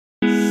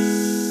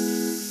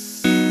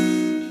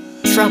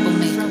It's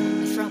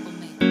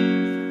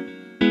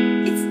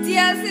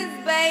DS's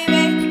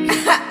baby.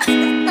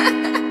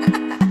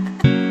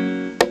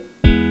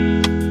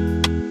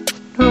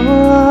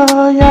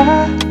 Oh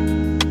yeah,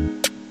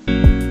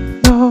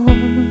 no.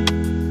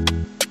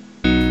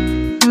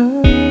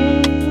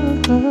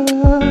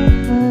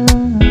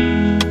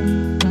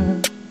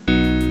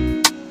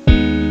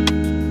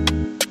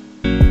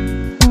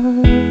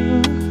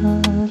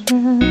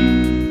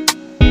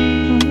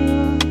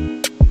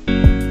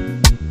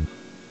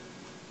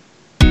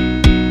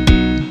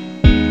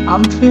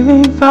 I'm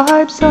feeling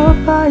vibes of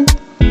vibe.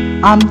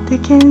 I'm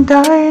taking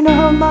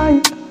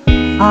dynamite.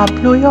 I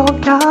blow your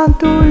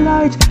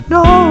candlelight.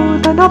 No,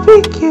 then I'll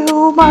be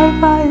kill my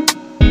vibe.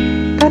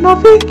 Then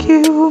I'll be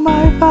kill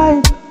my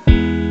vibe.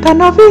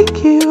 Then I'll be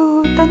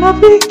kill. Then I'll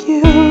be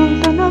kill.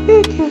 Then I'll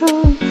be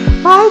kill.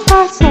 My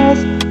vibe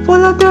says,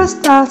 follow the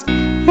stars.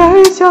 Here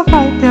is your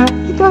vibe, there.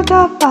 You got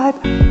that vibe.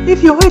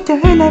 If you hate the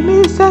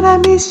enemies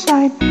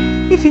shine.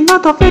 If you're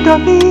not afraid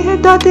of me,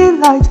 hate the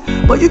daylight.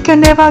 But you can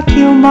never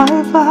kill my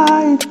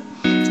vibe.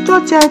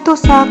 Structure to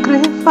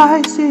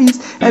sacrifices.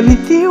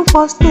 Everything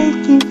was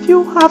taken,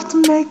 you have to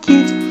make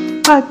it.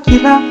 Vibe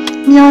killer,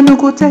 me I no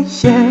go take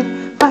share.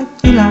 Vibe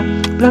killer,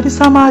 bloody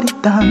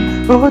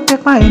Samaritan. Oh,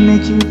 take my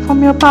energy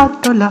from your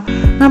bad dollar.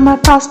 Now my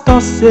pastor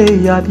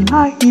say I be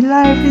my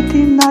healer,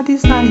 everything I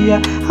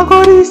desire. I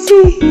go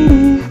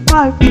receive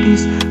my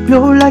feelings,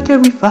 blow like a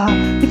river.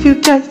 If you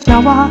get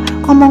shower,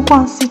 come on, go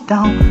and sit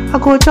down. I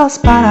go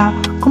just para,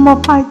 come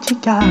up my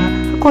chica.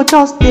 I go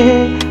just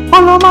there,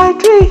 follow my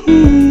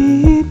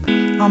dream.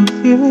 I'm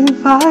feeling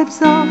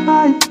vibes of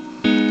vibe.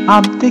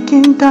 I'm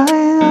taking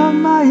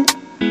dynamite.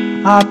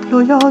 I blow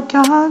your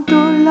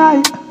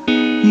candlelight.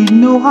 You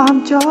know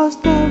I'm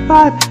just a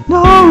vibe.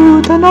 No,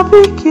 then I'll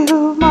be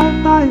kill my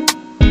vibe.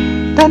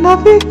 Then I'll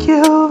be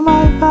kill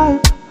my vibe.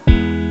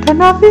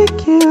 Then I'll be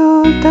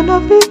kill. Then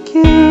I'll be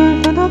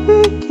kill. Then I'll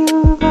be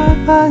kill my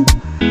vibe.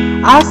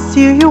 I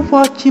see you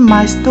watching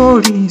my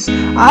stories.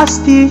 I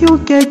see you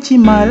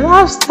getting my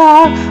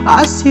lifestyle.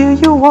 I see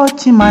you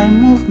watching my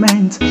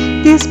movement.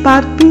 This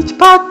bad bitch,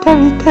 bad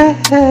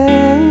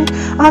everything.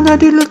 I know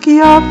the look in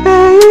your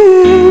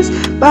face.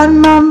 Bad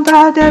man,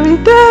 bad every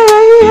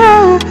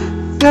day.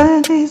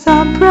 Girl, this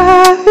I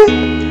pray.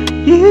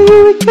 You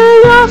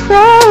get your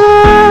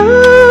friend.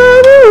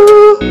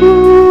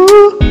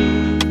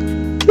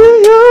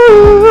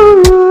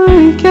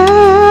 You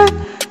get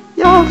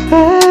your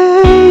friend.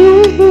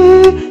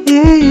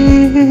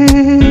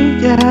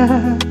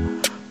 Yeah,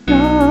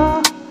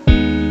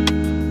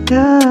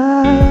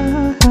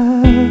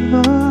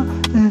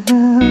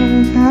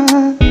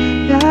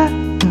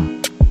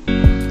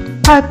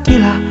 Vibe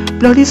killer,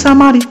 bloody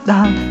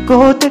Samaritan.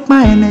 Go take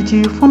my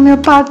energy from your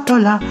bad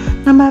dollar.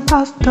 Now my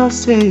pastor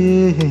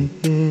say,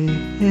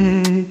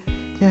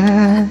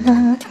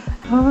 yeah.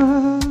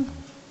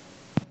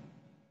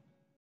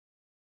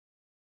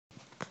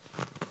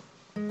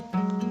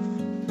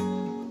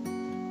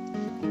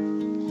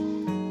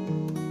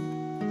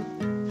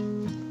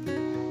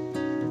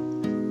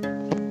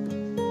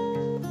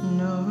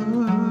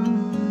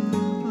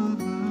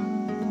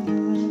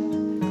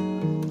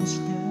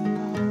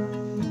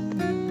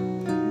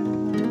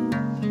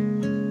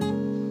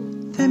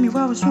 Tell me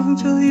what was wrong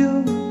to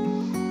you.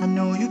 I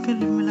know you can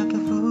leave me like a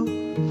fool.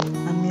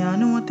 I mean, I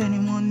don't want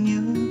anyone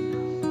new.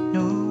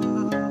 No,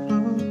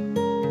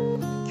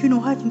 you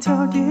know I can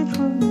tell the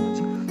truth.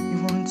 You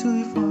want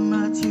to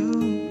format you,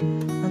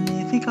 and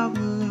you think I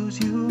will lose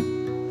you.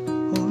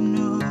 Oh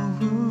no,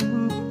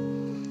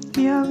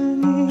 me I really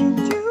need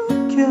you,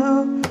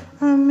 girl.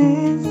 I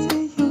miss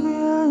you,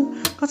 yeah.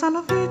 'Cause I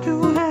know if you do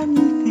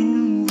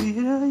anything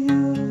without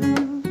you.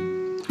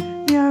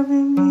 Me I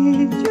really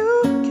need you,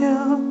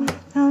 girl.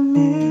 I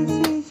miss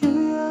you,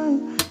 yeah.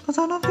 'Cause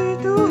I know if you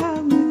do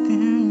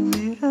anything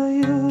without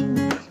you.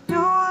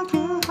 No one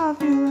can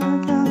love you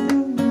like I do,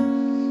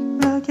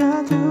 like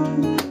I do.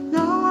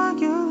 No one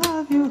can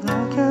love you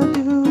like I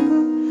do,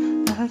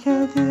 like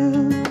I do.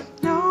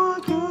 No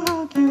one can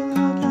hug you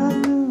like I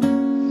do,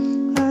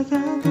 like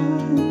I do.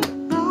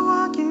 No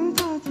one can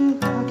touch you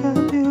like I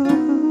do,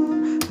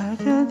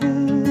 like I do.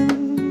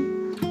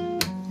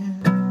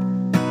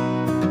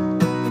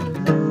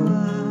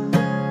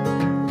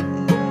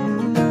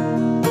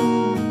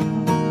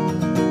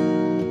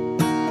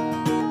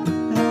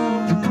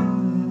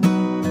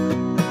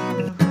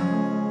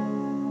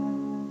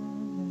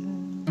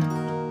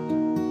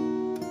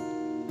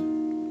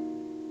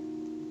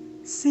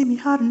 See me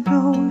hard and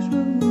close,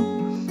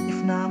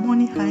 if not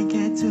money I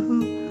get to,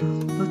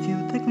 but you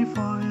take me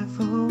for a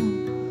fool.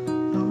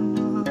 No,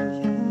 no,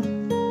 yeah.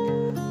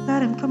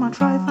 Let him come and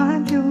try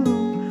find you.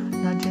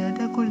 Now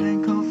they could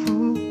let go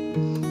fool.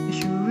 You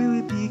should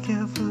really be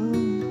careful.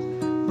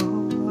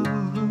 Oh,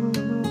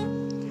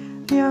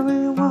 me I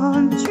really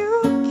want you,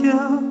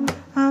 girl.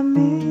 I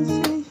miss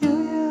you,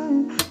 yeah.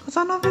 'Cause I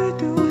never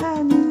do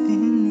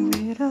anything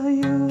without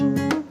you.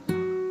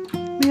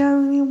 Me I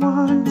really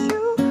want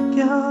you,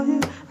 girl,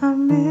 yeah. I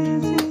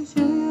miss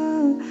you,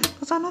 yeah.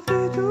 'Cause I never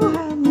do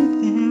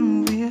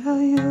anything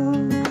without you.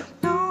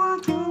 No one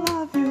can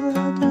love you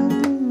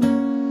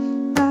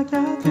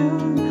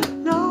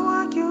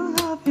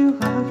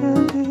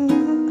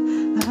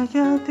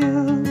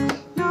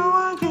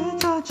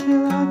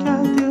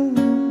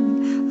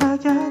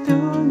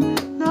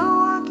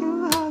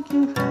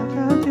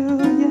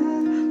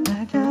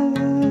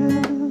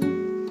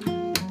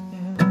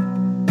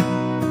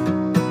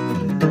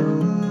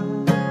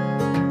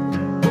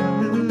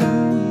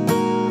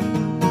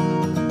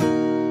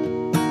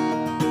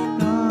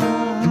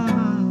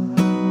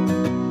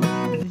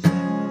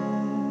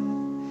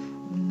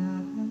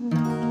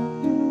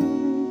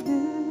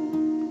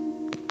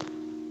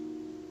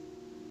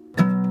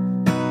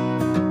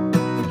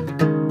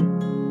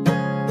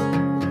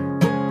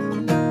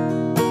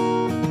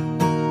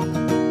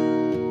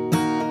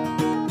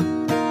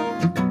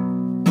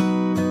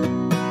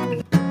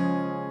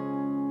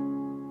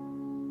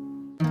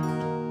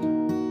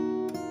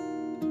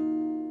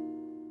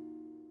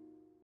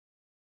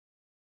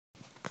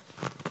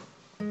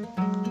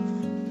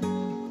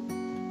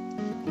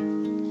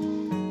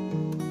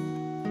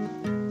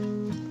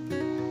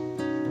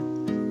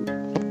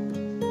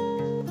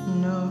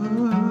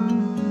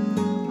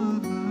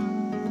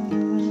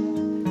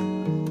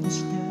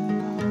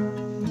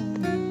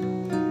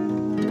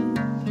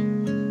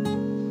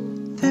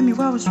Tell me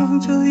what was wrong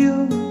to you.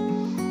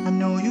 I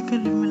know you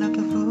can leave me like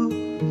a fool.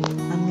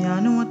 I mean,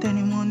 I don't want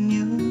anyone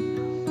new.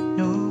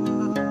 No,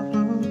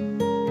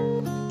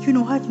 you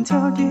know I can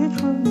tell the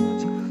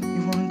truth.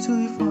 You want to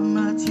if I'm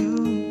at you,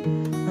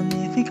 and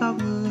you think I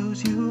will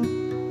lose you.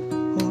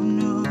 Oh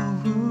no,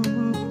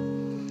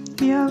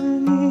 me I really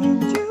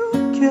need you,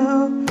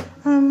 girl.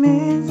 I'm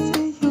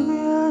missing you,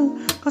 yeah.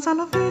 'Cause I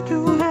know if you do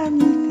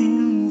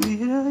anything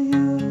without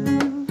you.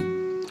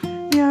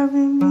 Me I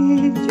really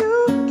need you,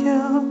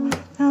 girl.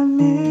 I'm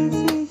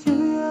missing you,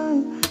 yeah.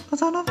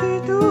 'Cause I know if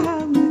you do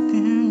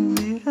anything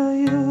without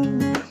you.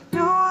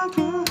 No one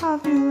can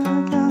love you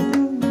like I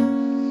do,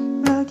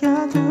 like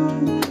I do.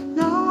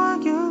 No one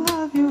can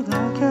love you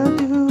like I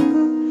do,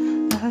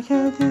 like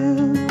I do.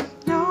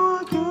 No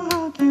one can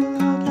hug you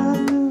like I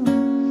do,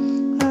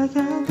 like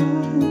I do.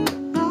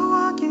 No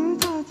one can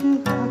touch you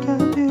like I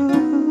do,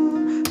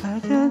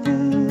 like I do.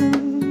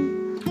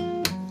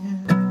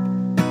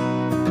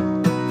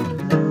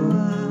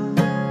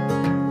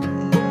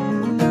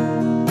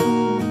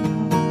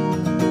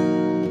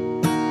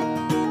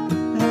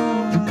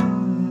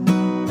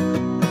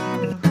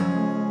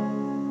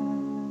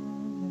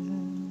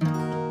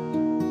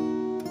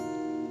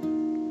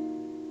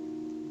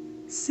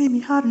 See me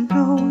hard and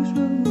nose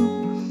room.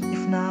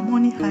 If not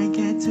money I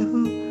get to,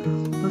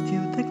 but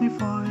you take me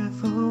for a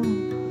fool.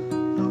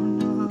 No,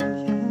 no,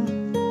 yeah.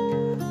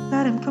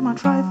 Let him come and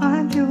try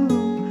find you.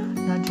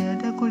 Not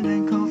yet they could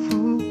let go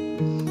fool.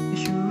 You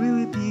should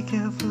really be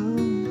careful.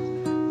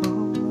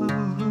 Oh,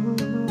 oh,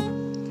 oh.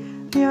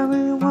 Me I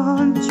really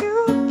want you,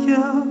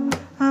 girl.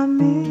 I'm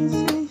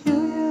missing you,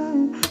 yeah.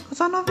 'Cause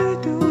I know we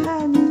do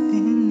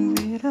anything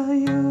without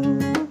you.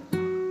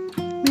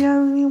 Me I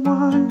really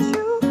want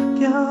you,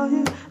 girl,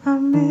 yeah.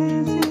 I'm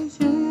missing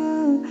you,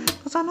 yeah.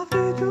 'Cause I know if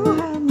you do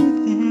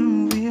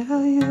anything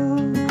without you.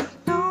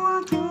 No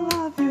one can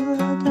love you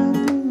like I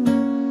do,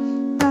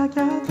 like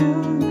I do.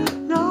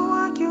 No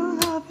one can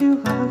love you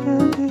like I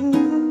do,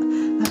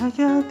 like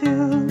I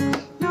do.